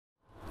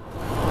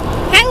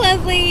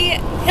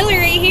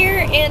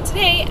and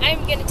today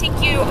I'm going to take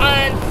you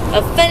on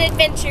a fun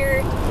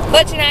adventure.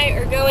 Fletch and I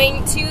are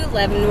going to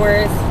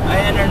Leavenworth.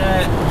 Hi,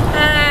 Internet.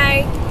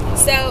 Hi.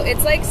 So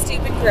it's like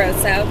stupid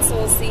gross out, so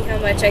we'll see how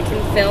much I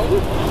can film.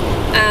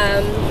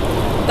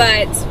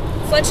 But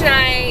Fletch and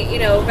I, you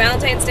know,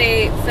 Valentine's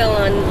Day fell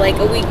on like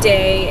a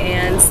weekday,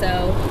 and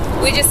so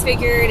we just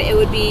figured it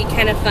would be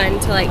kind of fun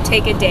to like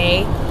take a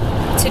day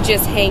to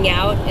just hang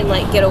out and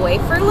like get away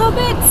for a little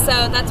bit.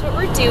 So that's what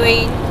we're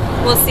doing.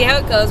 We'll see how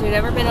it goes. We've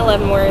never been to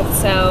Leavenworth,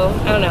 so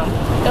I don't know.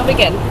 It'll be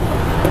good.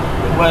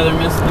 The weather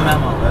missed the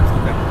memo. That's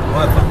okay.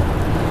 We'll have fun.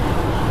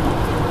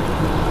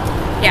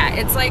 Yeah,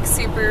 it's like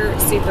super,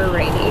 super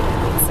rainy.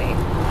 Let's see.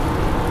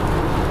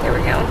 There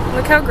we go.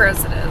 Look how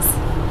gross it is.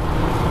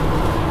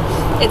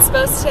 It's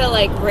supposed to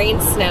like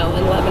rain snow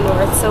in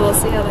Leavenworth, so we'll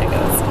see how that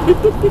goes.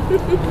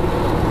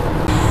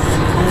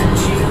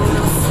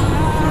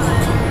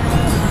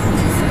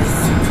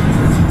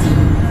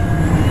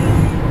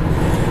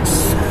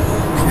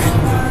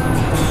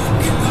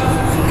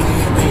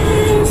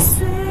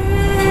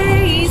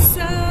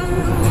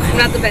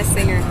 Not the best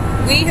singer.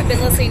 We have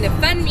been listening to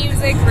fun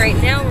music. Right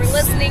now we're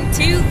listening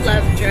to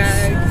Love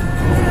Drug.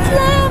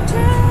 Love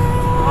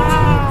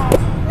Drug.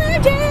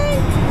 Love Drug.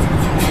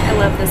 I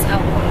love this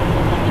album.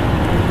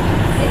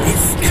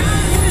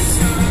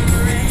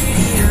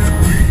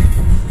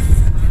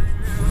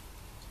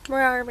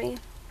 Where are we?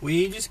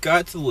 We just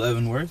got to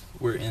Leavenworth.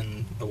 We're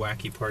in a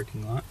wacky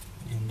parking lot,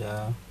 and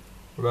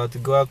we're about to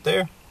go out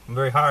there. I'm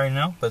very hot right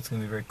now, but it's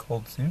going to be very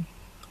cold soon.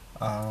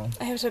 I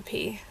have to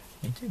pee.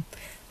 Me too.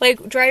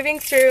 Like, driving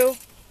through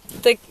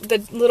the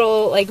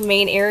little, like,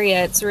 main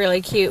area, it's really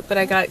cute, but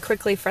I got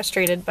quickly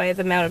frustrated by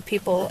the amount of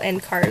people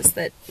and cars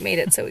that made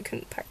it so we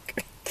couldn't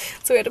park.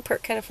 So we had to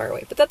park kind of far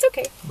away, but that's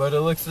okay. But it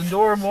looks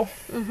adorable.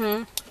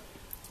 Mm-hmm.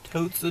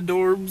 Totes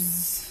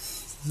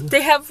adorbs.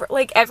 They have,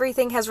 like,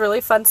 everything has really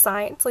fun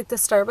signs. Like, the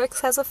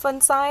Starbucks has a fun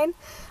sign.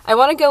 I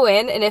want to go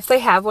in, and if they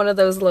have one of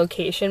those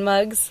location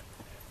mugs,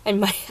 I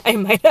might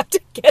have to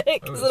get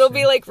it, because it'll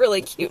be, like,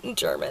 really cute in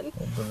German.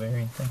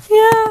 Bavarian thing.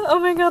 Yeah, oh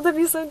my god, that'd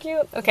be so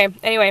cute. Okay,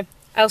 anyway,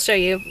 I'll show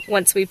you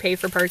once we pay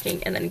for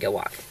parking and then go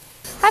walk.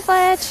 Hi,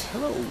 Fletch.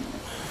 Hello.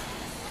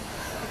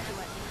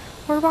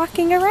 We're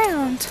walking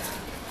around.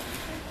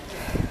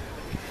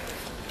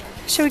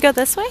 Should we go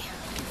this way?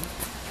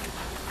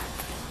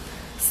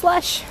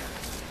 Slush.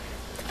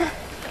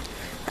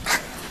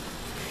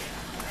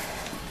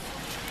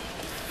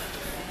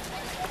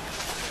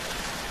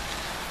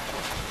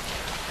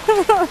 It's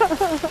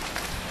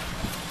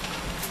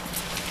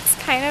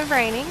kind of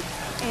raining,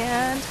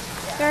 and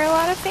there are a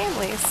lot of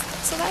families,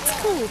 so that's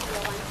cool.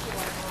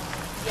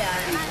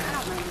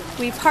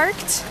 We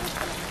parked,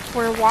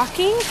 we're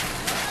walking.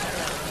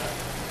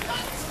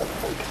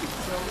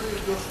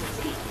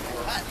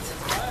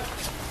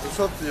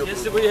 Look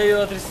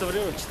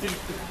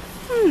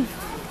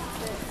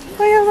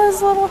at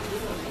those little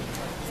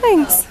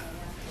things.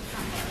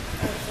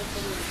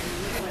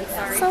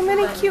 So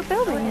many cute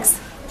buildings.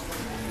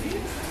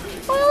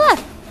 Oh, look!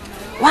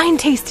 Wine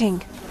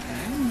tasting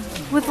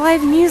with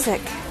live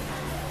music.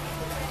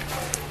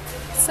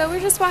 So we're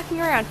just walking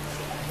around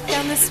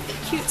down this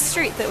cute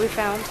street that we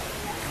found.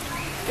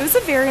 It was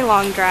a very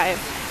long drive,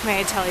 may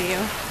I tell you.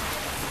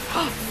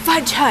 Oh,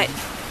 Fudge Hut!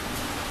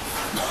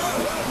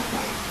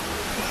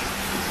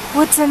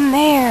 What's in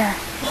there?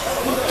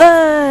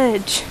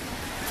 Fudge!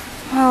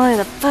 Oh, look at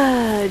the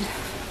fudge.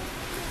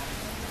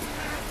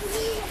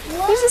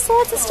 There's just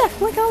lots of stuff.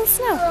 Look at all the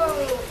snow.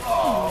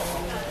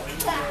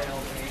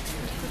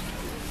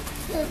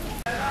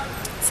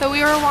 So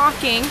we were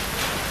walking,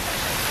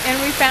 and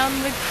we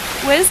found the,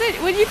 what is it?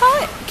 What do you call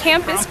it?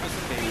 Krampus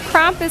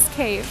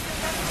Cave.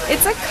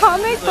 It's a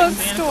comic book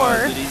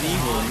store. He's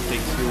evil and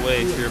takes you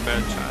away if you're a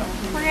bad child.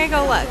 We're gonna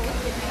go look.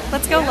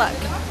 Let's go look.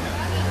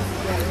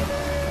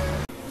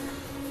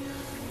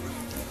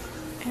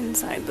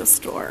 Inside the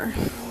store.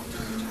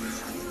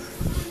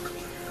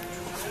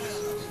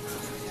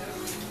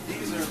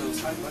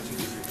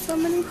 So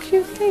many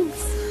cute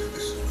things.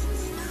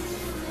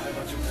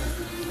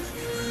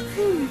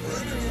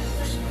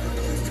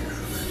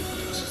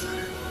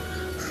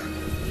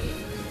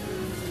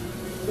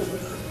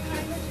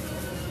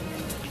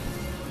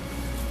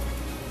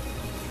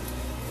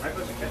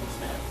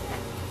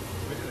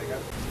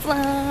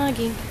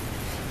 Vlogging,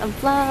 I'm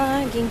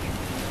vlogging,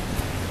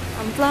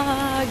 I'm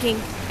vlogging,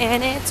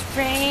 and it's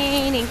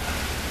raining.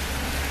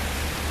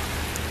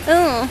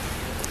 Oh,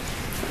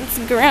 it's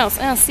gross.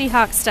 Oh,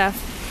 Seahawk stuff.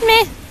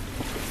 Meh.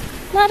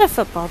 Not a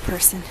football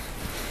person.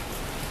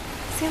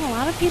 Seen a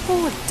lot of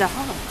people with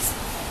dogs.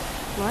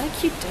 A lot of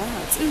cute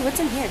dogs. Ooh, what's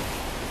in here?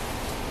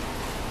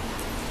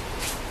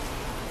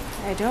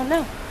 I don't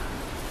know.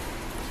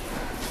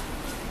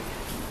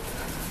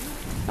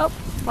 Oh,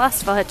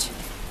 lost Fletch.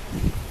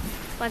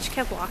 Fletch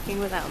kept walking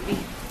without me.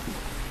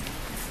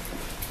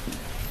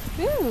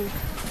 Ooh,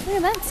 look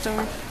at that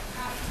store.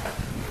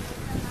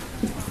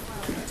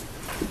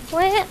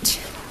 Fletch.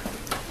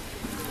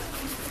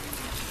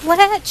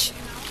 Fletch.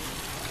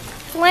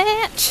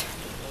 Fletch.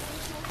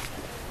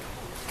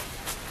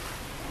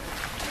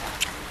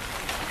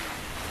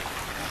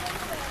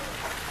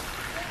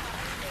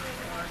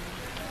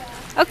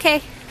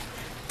 Okay,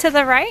 to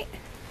the right.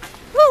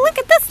 Oh, look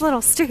at this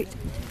little street.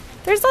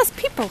 There's less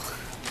people.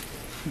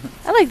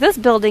 I like this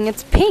building.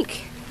 It's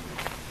pink.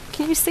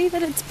 Can you see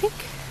that it's pink?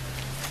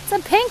 It's a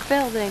pink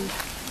building.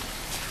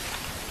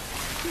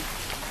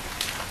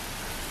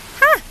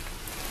 Huh.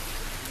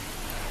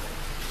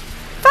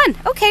 Fun.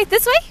 Okay,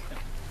 this way.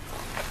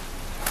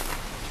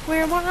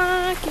 We're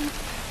walking.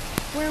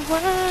 We're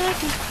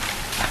walking.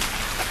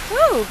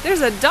 Ooh,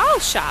 there's a doll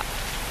shop.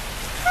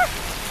 Huh.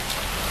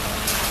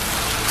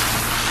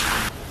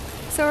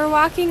 So we're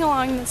walking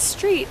along the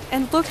street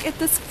and look at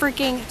this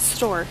freaking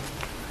store.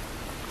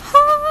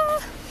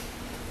 Huh.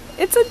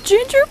 It's a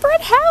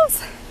gingerbread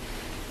house.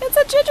 It's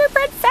a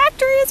gingerbread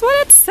factory is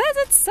what it says.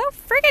 It's so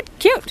freaking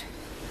cute.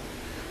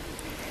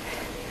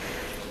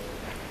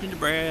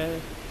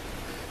 Gingerbread.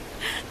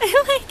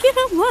 I like it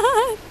a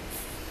lot.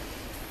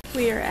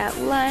 We are at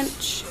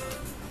lunch.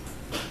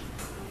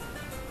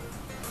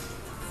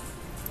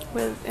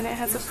 And it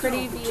has a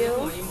pretty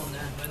view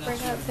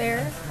right up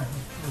there.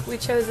 We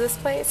chose this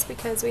place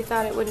because we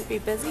thought it wouldn't be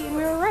busy, and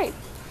we were right.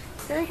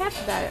 Very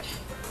happy about it.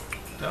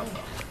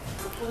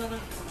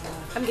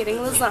 I'm getting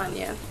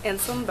lasagna and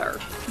some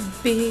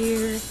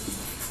beer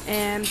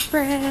and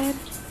bread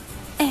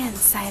and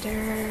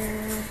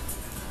cider.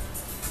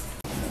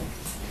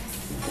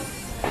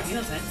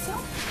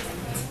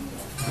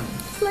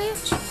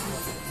 Fletch.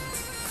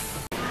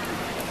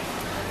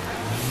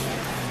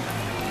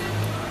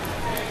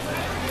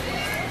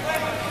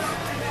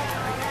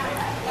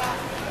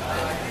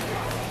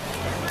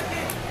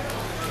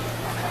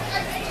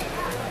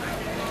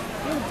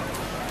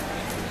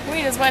 We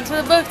just went to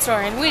the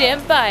bookstore and we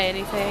didn't buy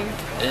anything.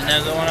 Didn't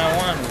have the one I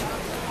wanted.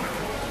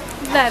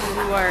 That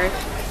didn't work.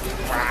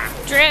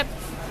 Drip.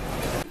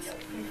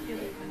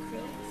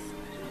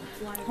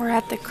 We're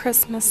at the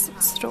Christmas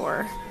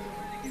store.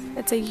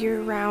 It's a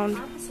year-round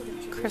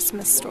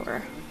Christmas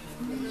store.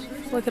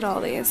 Look at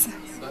all these.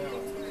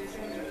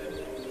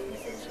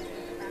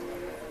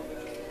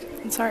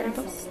 I'm sorry,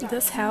 but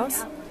this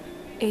house,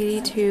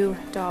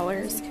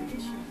 $82.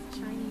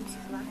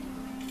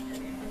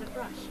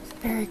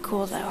 Very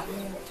cool though.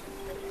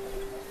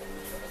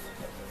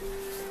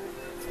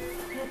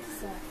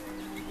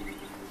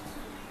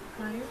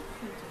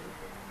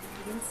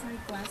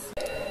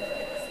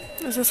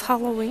 Is this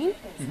Halloween?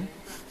 Mm-hmm.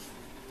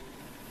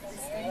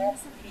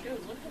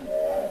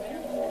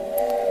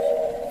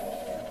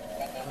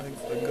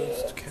 The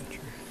ghost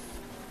catcher.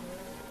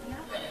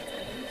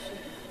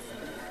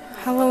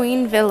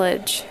 Halloween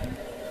Village.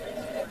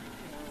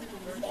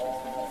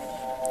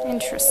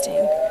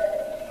 Interesting.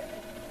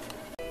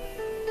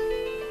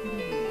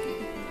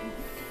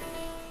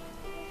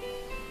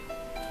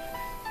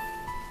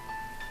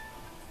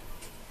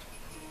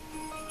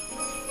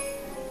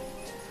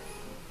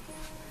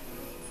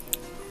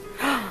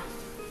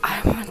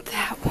 I want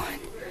that one.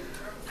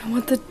 I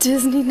want the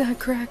Disney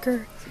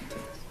Nutcracker.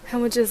 How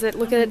much is it?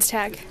 Look at its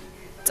tag.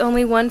 It's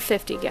only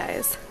 $150,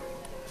 guys.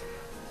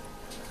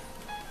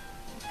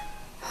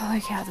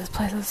 Holy cow, this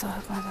place is so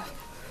expensive.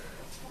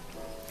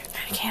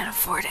 I can't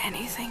afford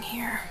anything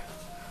here.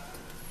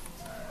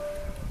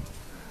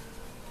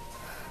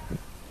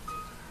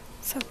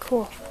 So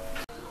cool.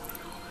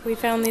 We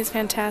found these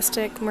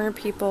fantastic mer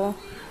people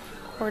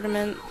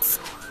ornaments.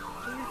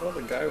 Well,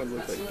 the guy would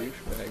look like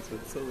douchebags,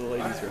 but so the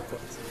ladies are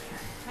close.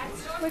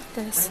 Look at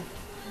this.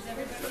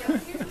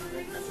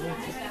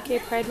 Gay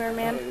Pride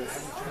Merman.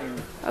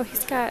 Oh,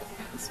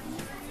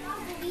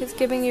 he's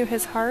giving you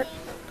his heart.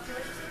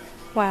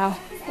 Wow.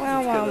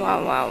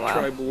 Wow.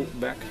 Tribal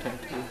back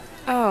tattoo.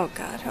 Oh,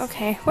 God.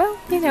 Okay. Well,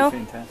 you know,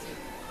 Fantastic.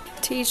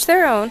 to each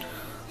their own.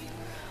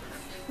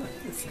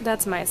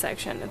 That's my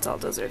section. It's all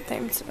desert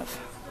themed stuff.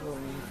 Well,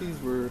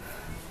 these were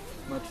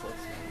much less.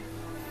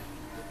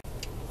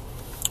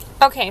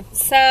 Okay,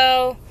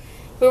 so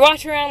we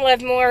walked around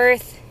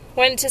Leavenworth,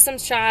 went to some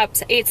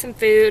shops, ate some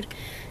food.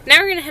 Now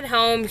we're gonna head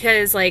home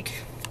because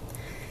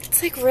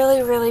it's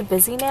really, really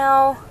busy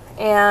now,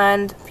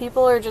 and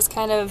people are just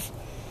kind of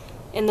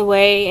in the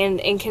way and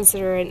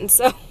inconsiderate, and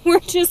so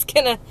we're just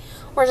gonna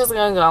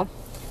go.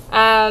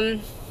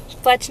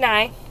 Fletch and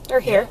I are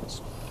here.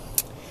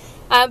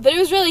 But it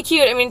was really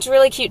cute. I mean, it's a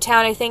really cute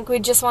town. I think we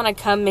just want to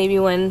come maybe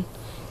when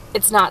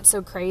it's not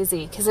so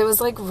crazy, because it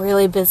was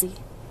really busy.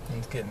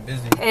 It's getting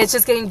busy. And it's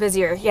just getting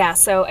busier, yeah.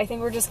 So I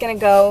think we're just gonna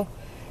go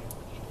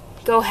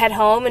head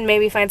home and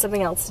maybe find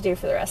something else to do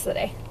for the rest of the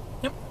day.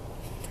 Yep.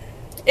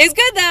 It's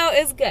good though.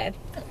 It's good.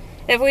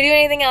 If we do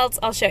anything else,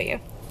 I'll show you.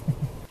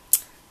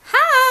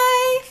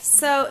 Hi.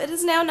 So it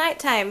is now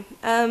nighttime.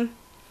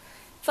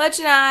 Fletch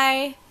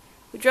and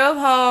we drove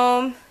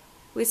home.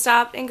 We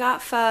stopped and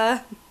got pho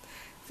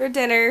for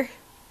dinner,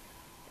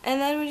 and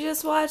then we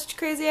just watched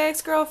Crazy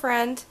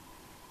Ex-Girlfriend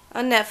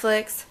on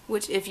Netflix.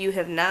 Which, if you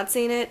have not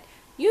seen it,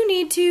 you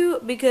need to,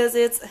 because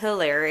it's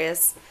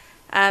hilarious.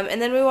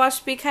 And then we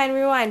watched Be Kind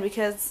Rewind,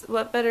 because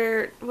what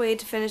better way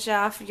to finish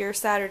off your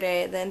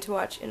Saturday than to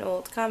watch an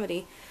old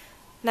comedy?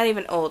 Not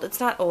even old. It's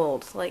not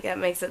old. That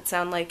makes it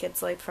sound like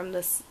it's from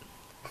the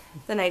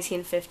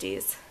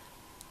 1950s.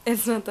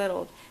 It's not that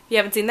old. you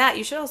haven't seen that,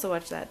 you should also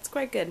watch that. It's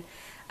quite good.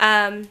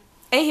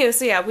 Anywho,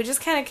 so yeah, we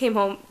just kind of came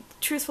home.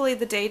 Truthfully,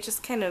 the day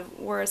just kind of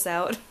wore us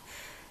out.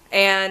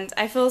 And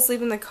I fell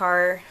asleep in the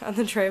car on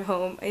the drive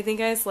home. I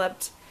think I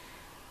slept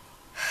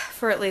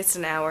for at least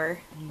an hour.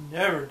 You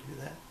never do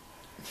that.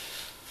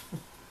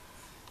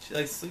 She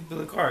likes to sleep in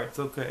the car. It's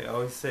okay. I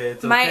always say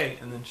it's okay.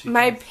 And then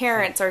my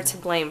parents are to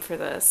blame for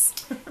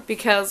this.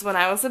 Because when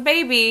I was a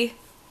baby,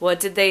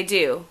 what did they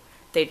do?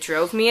 They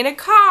drove me in a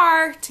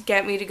car to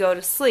get me to go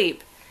to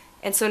sleep.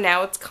 And so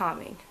now it's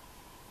calming.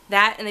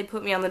 That, and they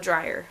put me on the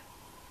dryer.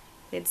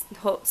 They'd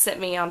sit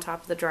me on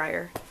top of the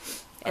dryer.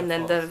 And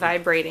then the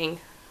vibrating...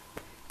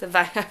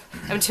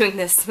 I'm doing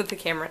this with the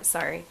camera,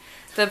 sorry.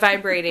 The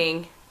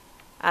vibrating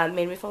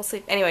made me fall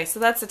asleep. Anyway, so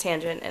that's a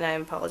tangent, and I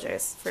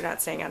apologize for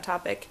not staying on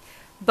topic.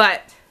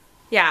 But,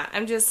 yeah,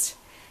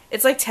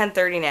 it's like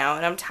 10:30 now,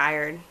 and I'm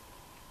tired.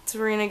 So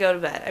we're going to go to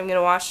bed. I'm going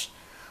to wash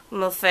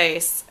my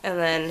face, and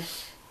then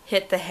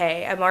hit the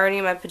hay. I'm already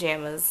in my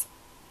pajamas.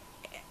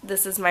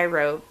 This is my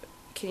robe.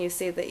 Can you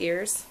see the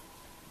ears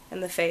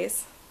and the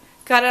face?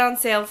 Got it on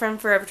sale from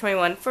Forever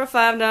 21 for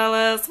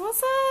 $5.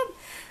 What's up?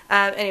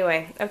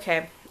 Anyway,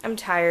 okay. I'm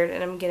tired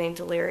and I'm getting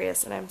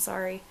delirious and I'm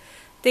sorry.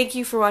 Thank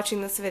you for watching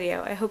this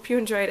video. I hope you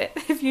enjoyed it.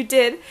 If you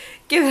did,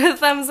 give it a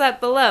thumbs up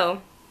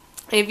below.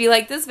 If you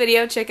like this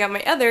video, check out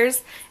my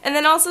others, and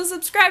then also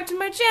subscribe to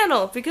my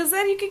channel, because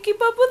then you can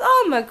keep up with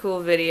all my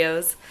cool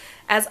videos.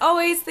 As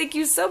always, thank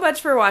you so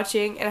much for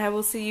watching, and I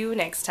will see you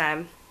next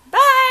time.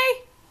 Bye!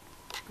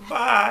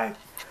 Bye!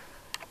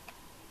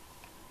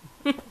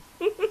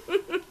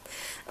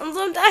 I'm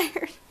so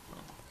tired.